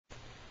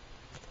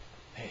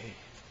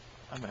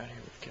I'm out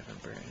here with Kevin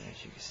Burton,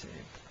 as you can see.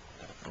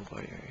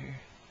 Nobody right here.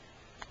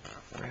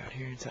 We're out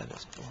here inside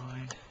this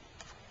blind,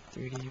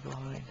 3D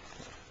blind,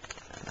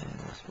 and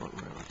that's what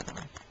we're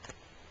doing.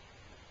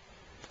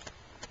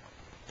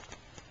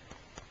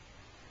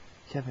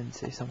 Kevin,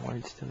 say some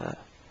words to the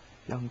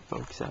young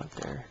folks out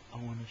there. I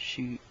want to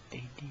shoot a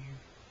deer.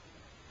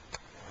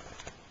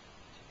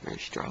 Very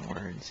strong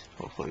words.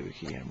 Hopefully we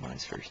can get him on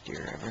his first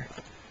deer ever.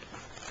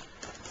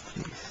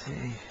 You can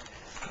see,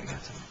 I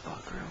got some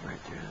buckram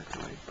right there. That's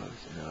why he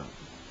posted up.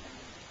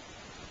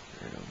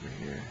 Right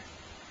over here.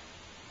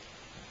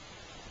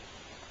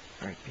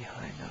 Right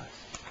behind us.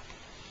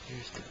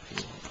 Here's the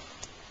field.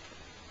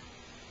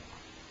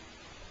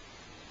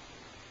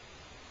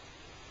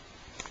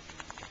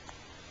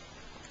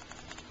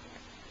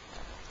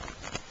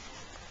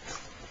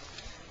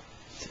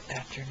 It's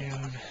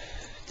afternoon.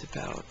 It's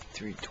about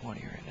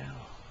 3:20 right now.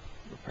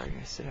 We're probably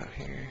gonna sit out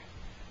here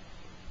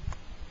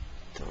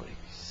till like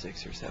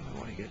 6 or 7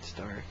 when it gets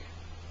dark.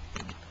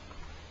 And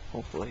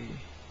hopefully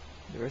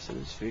the rest of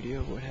this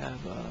video would have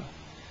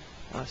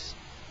us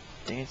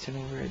dancing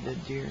over a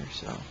dead deer,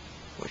 so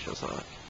wish us luck.